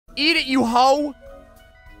Eat it, you hoe!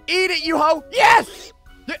 Eat it, you hoe! Yes!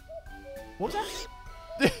 What was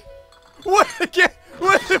that?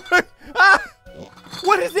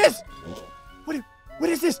 What is this? What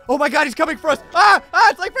is this? Oh my god, he's coming for us!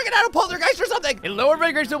 It's like freaking out of poltergeist or something! Hello,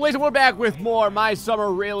 everybody, GrayStillPlays, and we're back with more My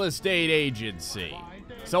Summer Real Estate Agency.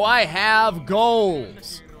 So I have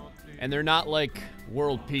goals, and they're not like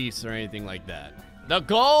world peace or anything like that. The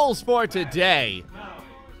goals for today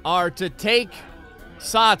are to take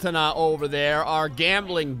Satana over there, our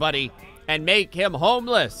gambling buddy, and make him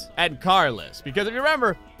homeless and carless. Because if you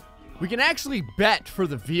remember, we can actually bet for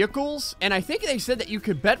the vehicles, and I think they said that you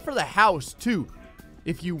can bet for the house too,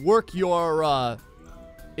 if you work your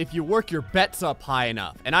bets up high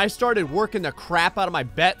enough. And I started working the crap out of my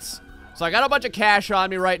bets, so I got a bunch of cash on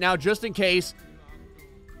me right now just in case.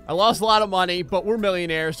 I lost a lot of money, but we're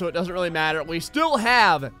millionaires, so it doesn't really matter. We still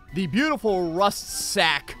have the beautiful rust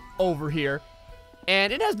sack over here,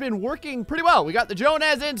 and it has been working pretty well. We got the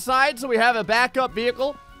Jonaz inside, so we have a backup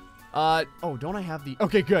vehicle. Oh, don't I have the...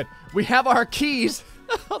 Okay, good. We have our keys,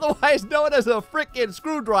 otherwise known as a frickin'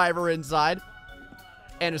 screwdriver inside,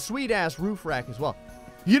 and a sweet-ass roof rack as well.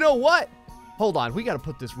 You know what? Hold on, we gotta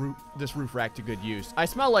put this roof rack to good use. I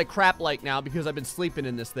smell like crap like now because I've been sleeping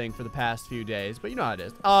in this thing for the past few days, but you know how it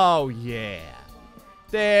is. Oh, yeah.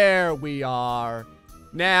 There we are.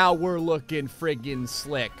 Now we're looking friggin'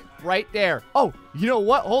 slick. Right there. Oh, you know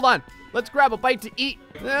what? Hold on. Let's grab a bite to eat.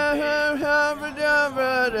 All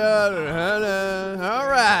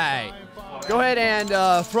right. Go ahead and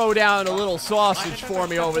throw down a little sausage for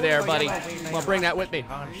me over there, buddy. I'm gonna bring that with me.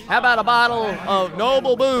 How about a bottle of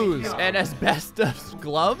Noble Booze and asbestos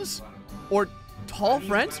gloves? Or tall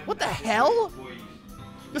friends? What the hell?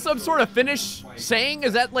 This some sort of Finnish saying?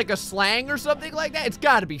 Is that like a slang or something like that? It's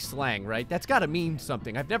gotta be slang, right? That's gotta mean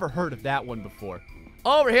something. I've never heard of that one before.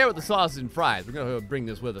 Over here with the sausage and fries. We're gonna bring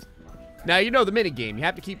this with us. Now, you know the minigame. You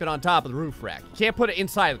have to keep it on top of the roof rack. You can't put it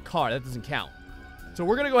inside the car. That doesn't count. So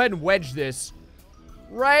we're gonna go ahead and wedge this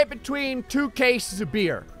right between two cases of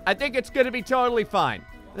beer. I think it's gonna be totally fine.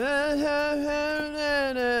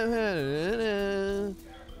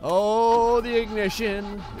 Oh, the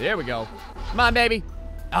ignition. There we go. Come on, baby.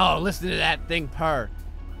 Oh, listen to that thing purr.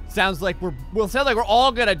 Sounds like we're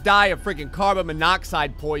all gonna die of freaking carbon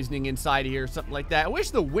monoxide poisoning inside of here or something like that. I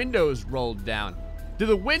wish the windows rolled down. Do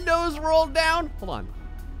the windows roll down? Hold on.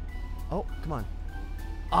 Oh, come on.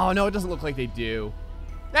 Oh, no, it doesn't look like they do.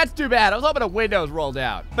 That's too bad. I was hoping the windows rolled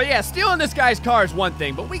out. But yeah, stealing this guy's car is one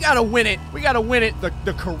thing, but we gotta win it. We gotta win it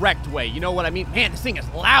the correct way. You know what I mean? Man, this thing is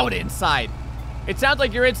loud inside. It sounds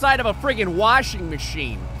like you're inside of a friggin' washing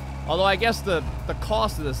machine. Although I guess the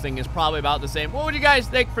cost of this thing is probably about the same. What would you guys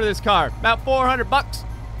think for this car? About 400 bucks.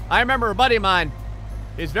 I remember a buddy of mine,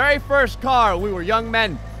 his very first car when we were young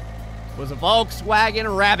men was a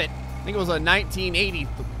Volkswagen Rabbit. I think it was a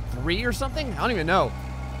 1983 or something. I don't even know.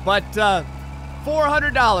 But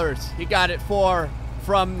 $400 he got it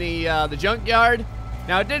from the junkyard.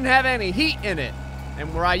 Now, it didn't have any heat in it.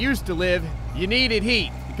 And where I used to live, you needed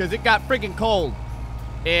heat because it got freaking cold.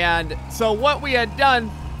 And so what we had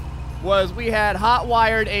done was we had hot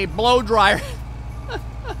wired a blow dryer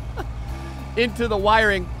into the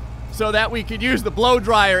wiring so that we could use the blow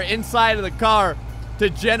dryer inside of the car to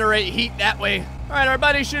generate heat that way. All right, our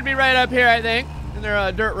buddy should be right up here, I think. In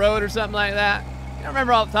their dirt road or something like that. I don't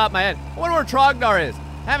remember off the top of my head. I wonder where Trogdar is.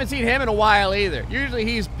 Haven't seen him in a while either. Usually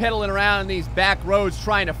he's pedaling around in these back roads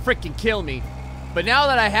trying to freaking kill me. But now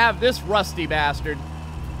that I have this rusty bastard,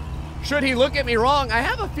 should he look at me wrong, I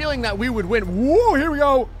have a feeling that we would win. Whoa, here we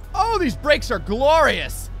go. Oh, these brakes are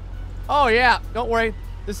glorious. Oh yeah, don't worry.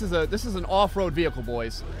 This is an off-road vehicle,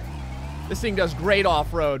 boys. This thing does great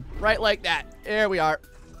off-road, right like that. There we are.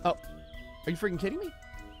 Oh, are you freaking kidding me?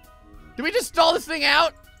 Did we just stall this thing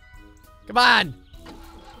out? Come on.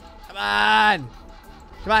 Come on.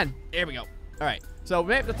 Come on. There we go. All right, so we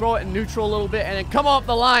may have to throw it in neutral a little bit and then come off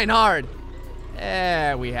the line hard.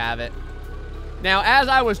 There we have it. Now, as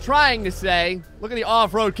I was trying to say, look at the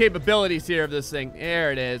off-road capabilities here of this thing.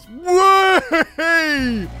 There it is.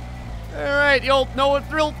 Whee! All right, the old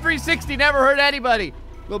no-thrill 360 never hurt anybody. A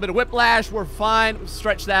little bit of whiplash, we're fine. We'll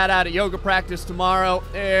stretch that out at yoga practice tomorrow.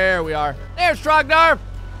 There we are. There's Trogdar.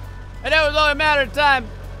 And it was only a matter of time.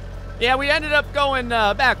 Yeah, we ended up going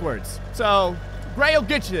backwards. So, Gray will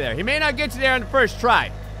get you there. He may not get you there on the first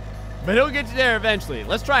try, but he'll get you there eventually.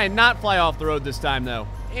 Let's try and not fly off the road this time, though.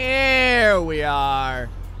 Here we are.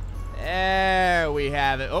 There we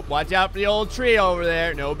have it. Oh, watch out for the old tree over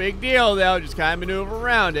there. No big deal, though. Just kind of maneuver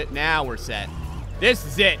around it. Now we're set. This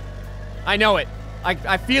is it. I know it.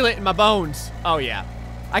 I feel it in my bones. Oh, yeah.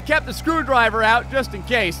 I kept the screwdriver out just in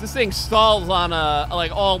case. This thing stalls on,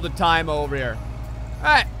 like, all the time over here. All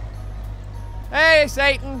right. Hey,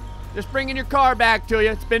 Satan. Just bringing your car back to you.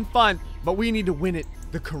 It's been fun. But we need to win it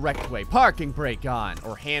the correct way. Parking brake on.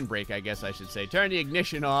 Or handbrake, I guess I should say. Turn the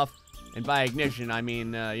ignition off. And by ignition, I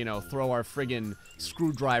mean, you know, throw our friggin'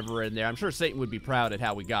 screwdriver in there. I'm sure Satan would be proud at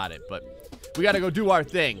how we got it. But we got to go do our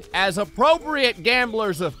thing. As appropriate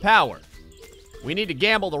gamblers of power, we need to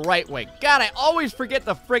gamble the right way. God, I always forget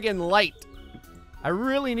the friggin' light. I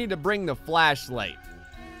really need to bring the flashlight,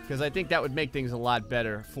 because I think that would make things a lot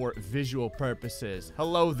better for visual purposes.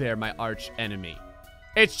 Hello there, my arch enemy.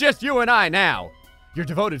 It's just you and I now. Your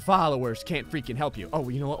devoted followers can't freaking help you. Oh,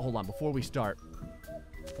 you know what? Hold on. Before we start,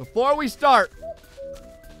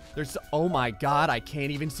 there's... Oh my God, I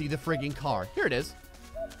can't even see the friggin' car. Here it is.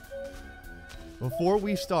 Before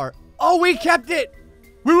we start... Oh, we kept it!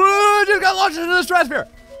 We just got launched into the stratosphere.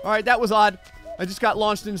 All right, that was odd. I just got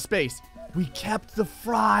launched into space. We kept the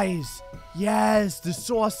fries. Yes, the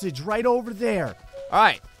sausage right over there. All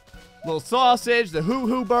right, little sausage. The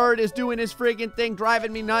hoo-hoo bird is doing his friggin' thing,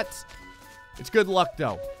 driving me nuts. It's good luck,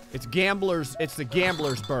 though. It's gamblers. It's the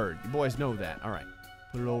gambler's bird. You boys know that. All right,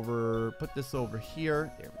 put this over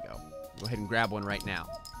here. There we go. Go ahead and grab one right now.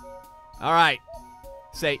 All right,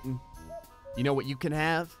 Satan. You know what you can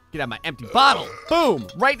have? Get out my empty bottle. Boom!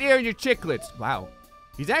 Right there in your chiclets. Wow.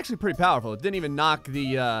 He's actually pretty powerful. It didn't even knock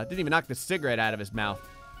the cigarette out of his mouth.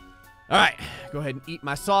 All right. Go ahead and eat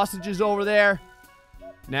my sausages over there.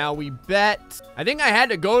 Now we bet. I think I had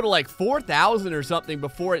to go to like 4,000 or something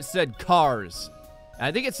before it said cars.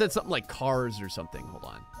 I think it said something like cars or something. Hold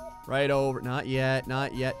on. Right over. Not yet.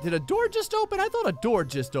 Not yet. Did a door just open? I thought a door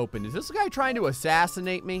just opened. Is this guy trying to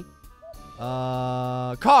assassinate me?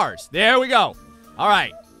 Cars. There we go. All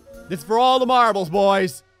right. This is for all the marbles,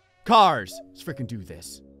 boys. Cars. Let's freaking do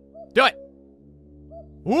this. Do it.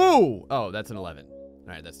 Woo. Oh, that's an 11. All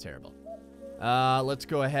right, that's terrible. Let's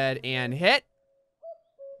go ahead and hit.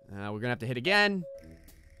 We're gonna have to hit again.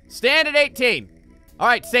 Stand at 18. All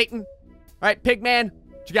right, Satan. All right, Pigman.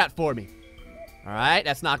 What you got for me? All right,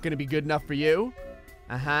 that's not gonna be good enough for you.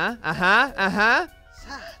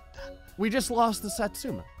 We just lost the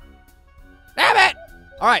Satsuma. Damn it!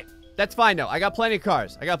 All right, that's fine, though. I got plenty of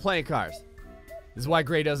cars. This is why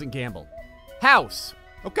Gray doesn't gamble. House.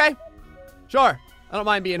 Okay. Sure. I don't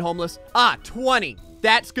mind being homeless. 20.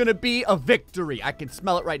 That's gonna be a victory. I can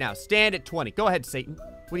smell it right now. Stand at 20. Go ahead, Satan.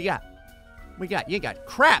 What do you got? What do you got? You ain't got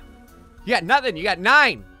crap. You got nothing. You got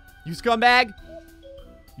 9. You scumbag.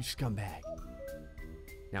 You scumbag.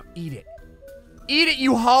 Now eat it. Eat it,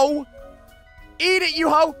 you hoe. Eat it, you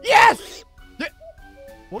hoe. Yes!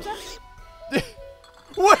 What was that?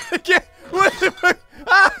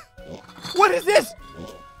 What is this?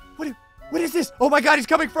 What is this? Oh my God, he's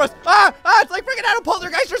coming for us. It's like freaking out a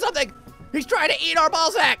poltergeist or something. He's trying to eat our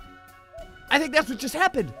ballsack. I think that's what just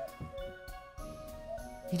happened.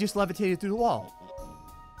 He just levitated through the wall.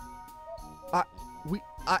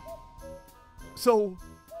 So,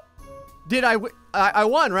 did I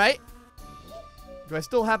won, right? Do I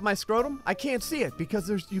still have my scrotum? I can't see it because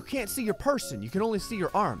you can't see your person. You can only see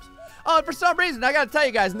your arms. Oh, and for some reason, I gotta tell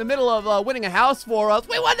you guys, in the middle of winning a house for us,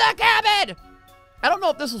 we won the cabin! I don't know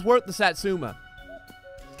if this was worth the Satsuma.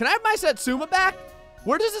 Can I have my Satsuma back?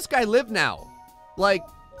 Where does this guy live now? Like,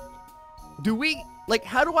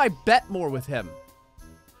 how do I bet more with him?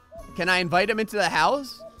 Can I invite him into the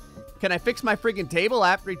house? Can I fix my friggin' table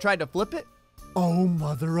after he tried to flip it? Oh,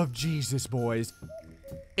 mother of Jesus, boys.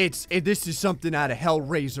 This is something out of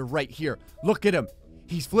Hellraiser right here. Look at him.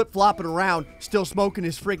 He's flip-flopping around, still smoking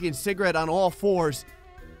his friggin' cigarette on all fours.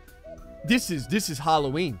 This is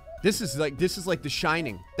Halloween. This is like The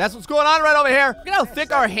Shining. That's what's going on right over here. Look at how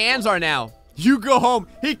thick our hands are now. You go home.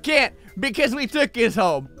 He can't because we took his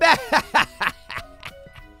home.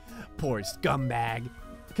 Poor scumbag.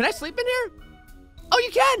 Can I sleep in here? Oh,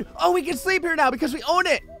 you can. Oh, we can sleep here now because we own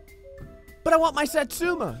it. But I want my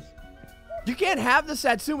Satsuma. You can't have the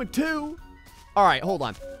Satsuma too. All right, hold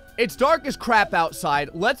on. It's dark as crap outside.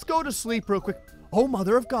 Let's go to sleep real quick. Oh,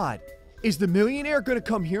 mother of God. Is the millionaire going to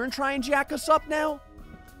come here and try and jack us up now?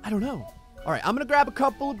 I don't know. All right, I'm going to grab a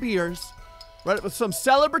couple of beers. Right, with some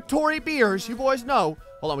celebratory beers. You boys know.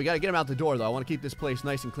 Hold on, we got to get him out the door, though. I want to keep this place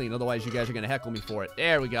nice and clean. Otherwise, you guys are going to heckle me for it.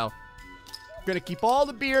 There we go. Going to keep all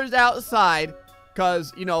the beers outside.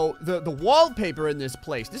 Because, you know, the wallpaper in this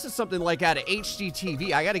place, this is something like out of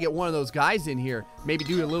HGTV. I got to get one of those guys in here. Maybe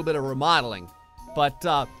do a little bit of remodeling. But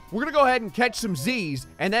we're going to go ahead and catch some Z's.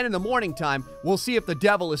 And then in the morning time, we'll see if the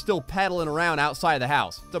devil is still pedaling around outside the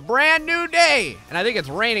house. It's a brand new day. And I think it's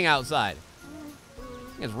raining outside.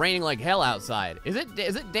 I think it's raining like hell outside. Is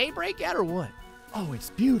it daybreak yet or what? Oh, it's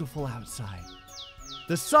beautiful outside.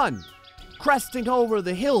 The sun cresting over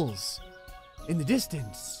the hills in the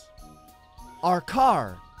distance. Our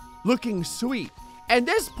car looking sweet. And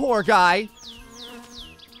this poor guy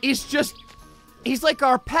is just, he's like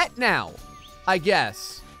our pet now, I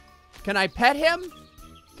guess. Can I pet him?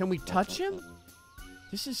 Can we touch him?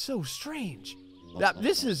 This is so strange.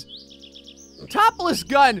 This is, Topless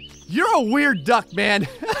Gun, you're a weird duck, man.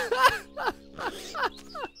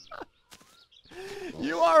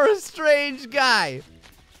 You are a strange guy.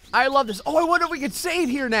 I love this. Oh, I wonder if we could save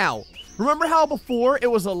here now. Remember how before it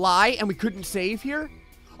was a lie and we couldn't save here?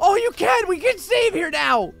 Oh, you can! We can save here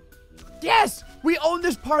now! Yes! We own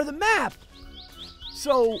this part of the map!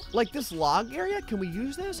 So, like this log area, can we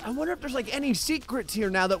use this? I wonder if there's like any secrets here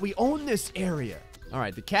now that we own this area.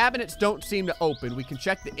 Alright, the cabinets don't seem to open. We can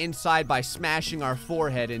check the inside by smashing our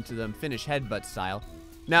forehead into them, Finnish headbutt style.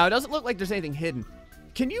 Now, it doesn't look like there's anything hidden.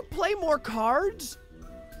 Can you play more cards?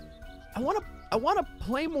 I wanna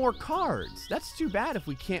play more cards. That's too bad if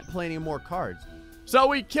we can't play any more cards. So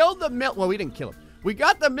we killed the well, we didn't kill him. We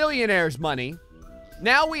got the millionaire's money.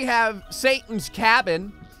 Now we have Satan's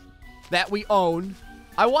cabin that we own.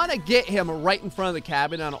 I want to get him right in front of the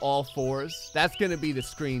cabin on all fours. That's going to be the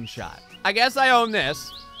screenshot. I guess I own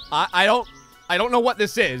this. I don't know what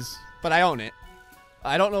this is, but I own it.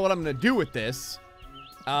 I don't know what I'm going to do with this.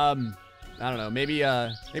 I don't know. Maybe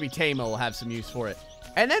Tama will have some use for it.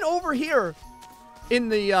 And then over here in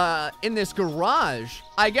the in this garage,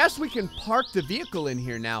 I guess we can park the vehicle in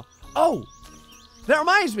here now. Oh, that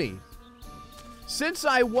reminds me. Since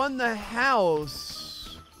I won the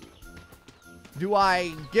house, do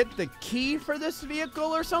I get the key for this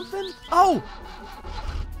vehicle or something? Oh,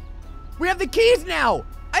 we have the keys now.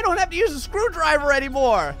 I don't have to use a screwdriver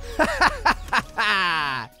anymore.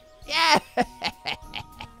 Yeah.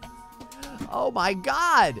 Oh my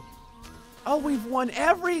God. Oh, we've won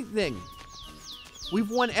everything. We've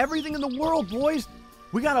won everything in the world, boys.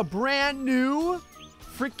 We got a brand new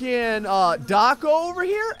freaking dock over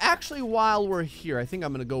here. Actually, while we're here, I think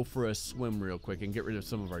I'm gonna go for a swim real quick and get rid of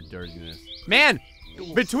some of our dirtiness. Man,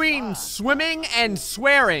 between swimming and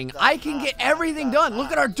swearing, I can get everything done.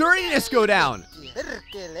 Look at our dirtiness go down.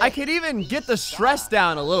 I could even get the stress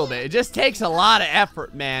down a little bit. It just takes a lot of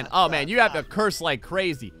effort, man. Oh man, you have to curse like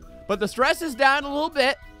crazy. But the stress is down a little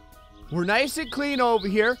bit. We're nice and clean over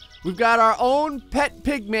here. We've got our own pet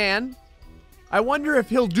pig man. I wonder if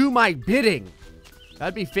he'll do my bidding.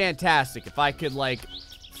 That'd be fantastic if I could, like,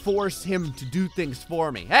 force him to do things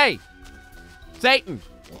for me. Hey, Satan,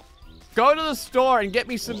 go to the store and get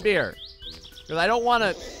me some beer. Because I don't want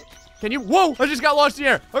to... Can you... Whoa, I just got lost in the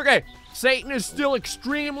air. Okay, Satan is still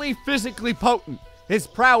extremely physically potent. His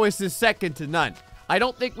prowess is second to none. I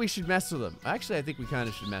don't think we should mess with him. Actually, I think we kind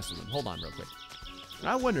of should mess with him. Hold on real quick.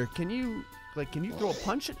 I wonder, can you throw a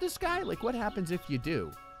punch at this guy? Like, what happens if you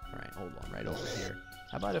do? All right, hold on, right over here.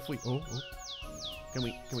 How about if we... Oh. Can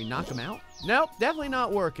we knock him out? Nope, definitely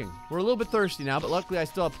not working. We're a little bit thirsty now, but luckily I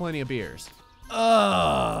still have plenty of beers.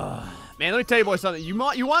 Man, let me tell you boys something. You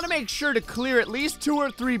want to make sure to clear at least 2 or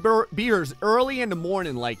 3 beers early in the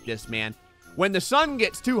morning like this, man. When the sun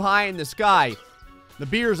gets too high in the sky, the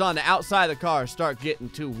beers on the outside of the car start getting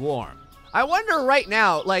too warm. I wonder right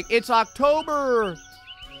now, like, it's October...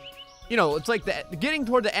 You know, it's like getting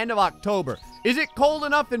toward the end of October. Is it cold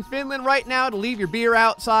enough in Finland right now to leave your beer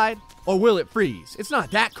outside? Or will it freeze? It's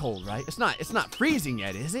not that cold, right? It's not freezing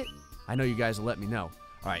yet, is it? I know you guys will let me know. All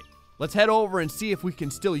right, let's head over and see if we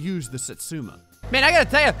can still use the Satsuma. Man, I gotta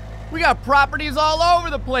tell you, we got properties all over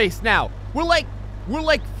the place now. We're like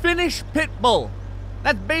Finnish Pitbull.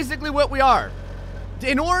 That's basically what we are.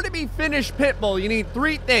 In order to be Finnish Pitbull, you need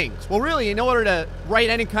 3 things. Well, really, in order to write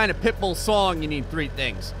any kind of Pitbull song, you need 3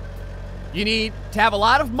 things. You need to have a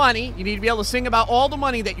lot of money. You need to be able to sing about all the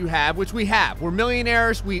money that you have, which we have. We're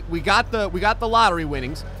millionaires. We got the lottery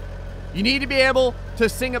winnings. You need to be able to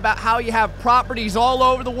sing about how you have properties all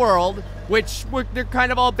over the world, which they're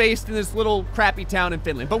kind of all based in this little crappy town in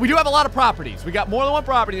Finland. But we do have a lot of properties. We got more than one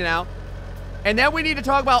property now. And then we need to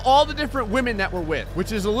talk about all the different women that we're with,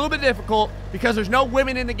 which is a little bit difficult because there's no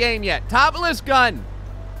women in the game yet. Topless Gun.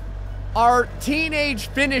 Our teenage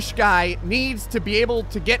Finnish guy needs to be able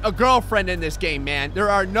to get a girlfriend in this game, man. There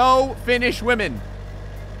are no Finnish women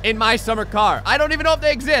in my summer car. I don't even know if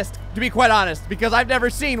they exist, to be quite honest, because I've never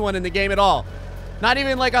seen one in the game at all. Not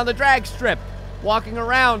even like on the drag strip, walking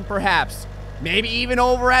around perhaps. Maybe even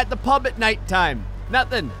over at the pub at nighttime.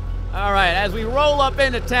 Nothing. All right, as we roll up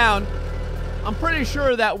into town, I'm pretty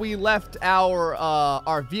sure that we left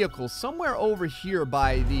our vehicle somewhere over here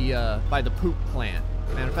by the poop plant.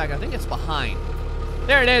 Matter of fact, I think it's behind.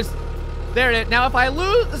 There it is. There it is. Now, if I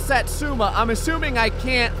lose the Satsuma, I'm assuming I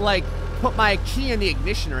can't, like, put my key in the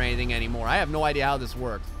ignition or anything anymore. I have no idea how this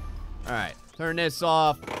works. All right, turn this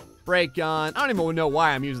off. Brake on. I don't even know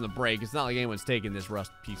why I'm using the brake. It's not like anyone's taking this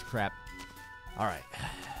rust piece of crap. All right,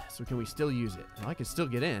 so can we still use it? Well, I can still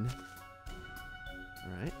get in.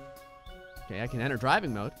 All right. Okay, I can enter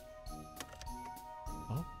driving mode.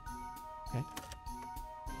 Oh, okay.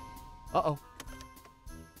 Uh-oh.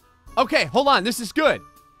 Okay, hold on. This is good.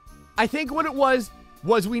 I think what it was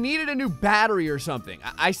we needed a new battery or something.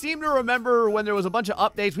 I seem to remember when there was a bunch of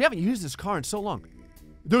updates. We haven't used this car in so long.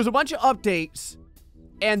 There was a bunch of updates,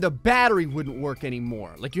 and the battery wouldn't work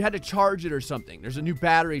anymore. Like, you had to charge it or something. There's a new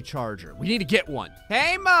battery charger. We need to get one.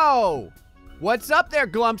 Hey, Mo! What's up there,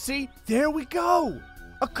 Glumpsy? There we go!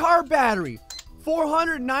 A car battery.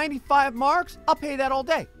 495 marks? I'll pay that all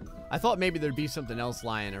day. I thought maybe there'd be something else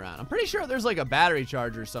lying around. I'm pretty sure there's like a battery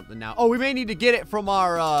charger or something now. Oh, we may need to get it from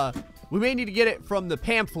our, we may need to get it from the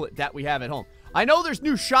pamphlet that we have at home. I know there's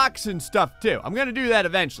new shocks and stuff too. I'm gonna do that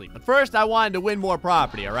eventually. But first, I wanted to win more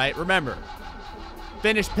property, all right? Remember,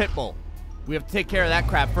 finish Pitbull. We have to take care of that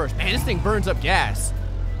crap first. Man, this thing burns up gas.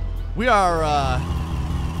 We are,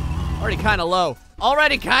 already kind of low.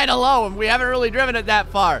 Already kind of low, and we haven't really driven it that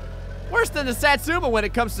far. Worse than the Satsuma when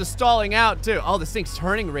it comes to stalling out, too. Oh, this thing's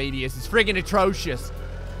turning radius is friggin' atrocious.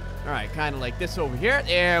 All right, kind of like this over here.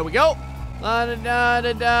 There we go. Da da da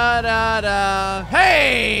da da da da.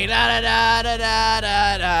 Hey! Da da da da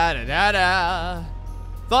da da da da da.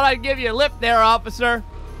 Thought I'd give you a lift there, officer.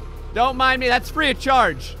 Don't mind me. That's free of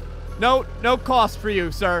charge. No cost for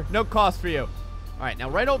you, sir. No cost for you. All right, now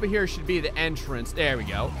right over here should be the entrance. There we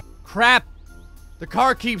go. Crap. The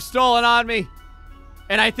car keeps stalling on me.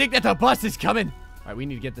 And I think that the bus is coming. All right, we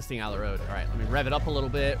need to get this thing out of the road. All right, let me rev it up a little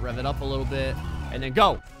bit, and then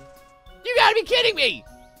go. You gotta be kidding me!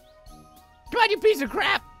 Come on, you piece of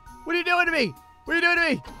crap! What are you doing to me? What are you doing to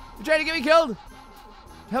me? You trying to get me killed?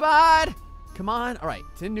 Come on! Come on. All right,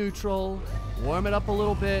 it's in neutral. Warm it up a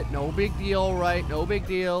little bit. No big deal, right? No big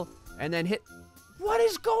deal. And then hit. What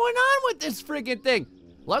is going on with this friggin' thing?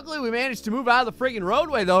 Luckily, we managed to move out of the friggin'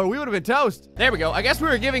 roadway, though, or we would have been toast. There we go. I guess we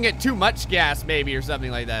were giving it too much gas, maybe, or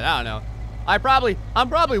something like that. I don't know. I'm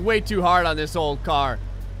probably way too hard on this old car.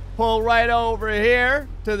 Pull right over here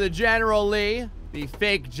to the General Lee. The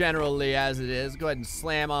fake General Lee, as it is. Go ahead and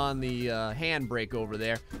slam on the handbrake over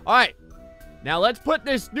there. All right. Now, let's put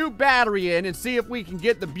this new battery in and see if we can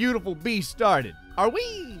get the beautiful beast started. Are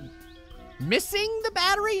we missing the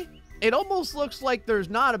battery? It almost looks like there's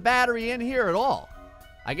not a battery in here at all.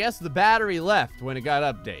 I guess the battery left when it got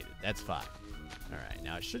updated. That's fine. All right,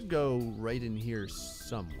 now it should go right in here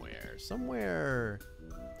somewhere. Somewhere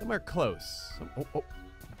close. Oh.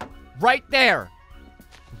 Right there.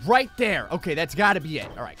 Right there. Okay, that's got to be it.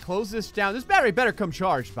 All right, close this down. This battery better come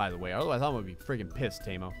charged, by the way. Otherwise, I'm going to be freaking pissed,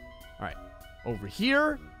 Tamo. All right, over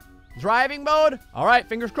here. Driving mode. All right,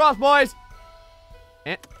 fingers crossed, boys.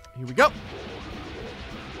 And here we go.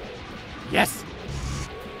 Yes.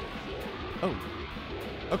 Oh.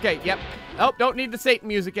 Okay, yep. Oh, don't need the Satan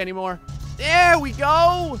music anymore. There we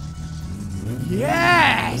go!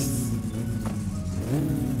 Yes!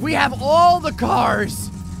 We have all the cars!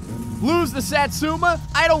 Lose the Satsuma?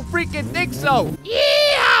 I don't freaking think so!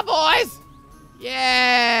 Yeah, boys!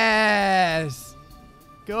 Yes!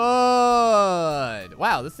 Good!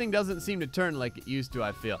 Wow, this thing doesn't seem to turn like it used to,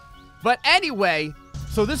 I feel. But anyway,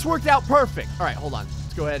 so this worked out perfect. All right, hold on.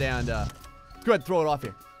 Let's go ahead and, throw it off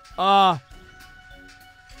here.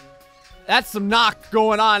 That's some knock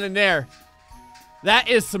going on in there. That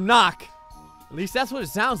is some knock. At least that's what it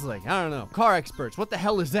sounds like. I don't know. Car experts, what the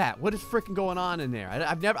hell is that? What is freaking going on in there?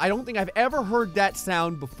 I don't think I've ever heard that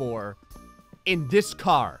sound before in this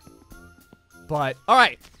car. But, all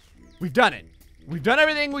right. We've done it. We've done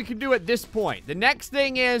everything we can do at this point. The next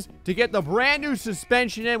thing is to get the brand new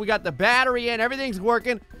suspension in. We got the battery in. Everything's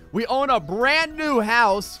working. We own a brand new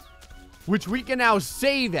house, which we can now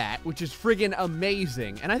save at, which is friggin'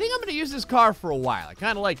 amazing. And I think I'm going to use this car for a while. I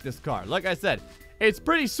kind of like this car. Like I said, it's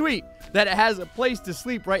pretty sweet that it has a place to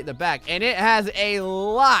sleep right in the back. And it has a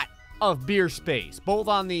lot of beer space, both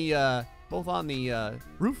on the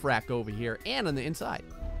roof rack over here and on the inside.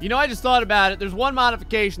 You know, I just thought about it. There's one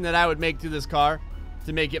modification that I would make to this car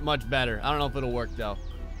to make it much better. I don't know if it'll work, though.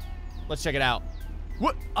 Let's check it out.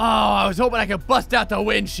 What? Oh, I was hoping I could bust out the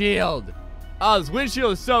windshield. Oh, this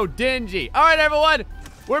windshield is so dingy. All right, everyone.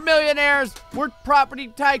 We're millionaires. We're property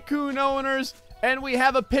tycoon owners. And we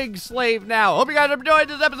have a pig slave now. Hope you guys enjoyed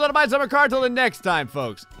this episode of My Summer Car. Till the next time,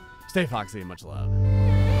 folks. Stay foxy and much love.